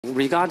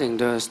Regarding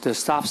the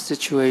staff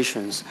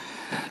situations,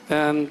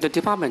 the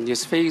department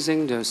is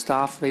facing the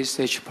staff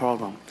wastage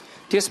problem.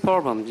 This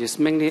problem is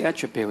mainly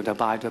attributed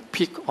by the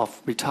peak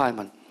of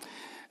retirement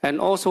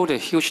and also the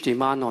huge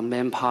demand on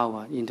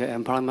manpower in the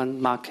employment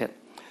market.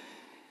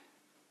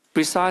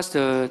 Besides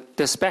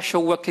the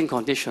special working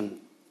condition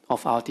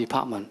of our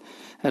department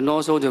and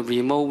also the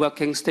remote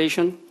working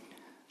station,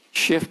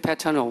 shift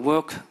pattern of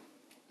work,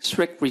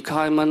 strict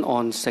requirement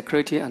on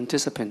security and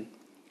discipline,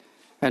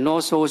 and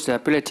also the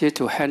ability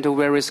to handle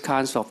various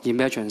kinds of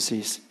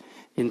emergencies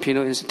in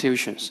penal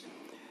institutions.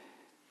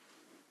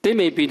 They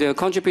may be the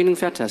contributing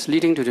factors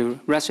leading to the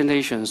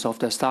resignations of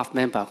the staff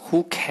member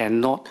who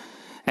cannot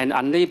and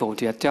unable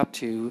to adapt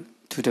to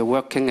the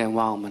working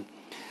environment.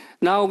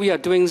 Now we are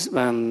doing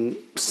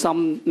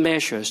some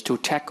measures to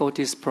tackle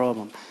this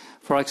problem.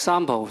 For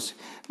example,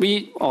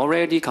 we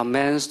already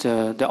commenced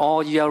the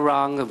all year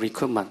round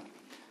recruitment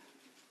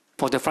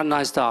for the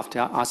frontline staff,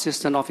 the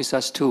assistant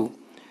officers too,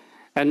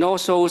 and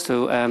also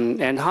to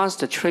enhance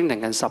the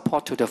training and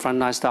support to the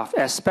frontline staff,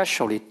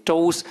 especially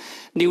those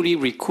newly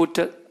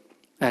recruited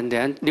and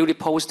then newly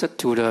posted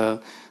to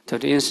the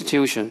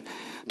institution,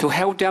 to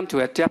help them to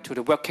adapt to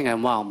the working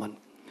environment.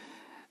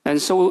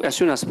 And so as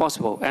soon as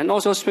possible, and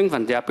also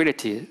strengthen the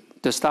ability,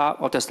 the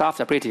staff's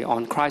ability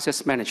on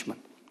crisis management.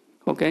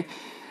 Okay?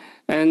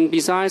 And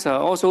besides,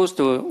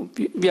 also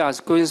we are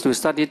going to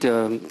study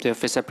the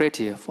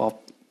feasibility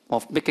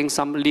of making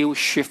some new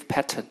shift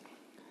pattern,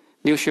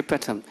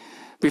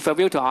 with a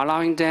view to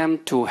allowing them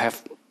to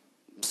have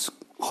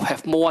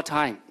more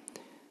time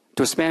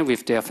to spend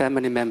with their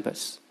family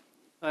members.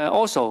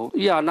 Also,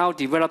 we are now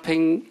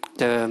developing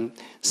the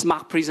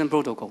smart prison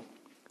protocol.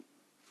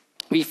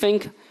 We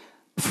think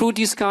through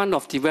this kind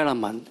of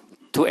development,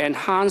 to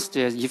enhance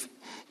their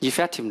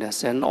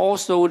effectiveness and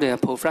also their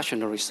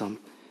professionalism,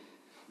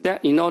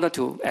 that in order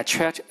to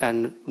attract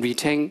and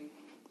retain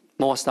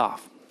more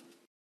staff.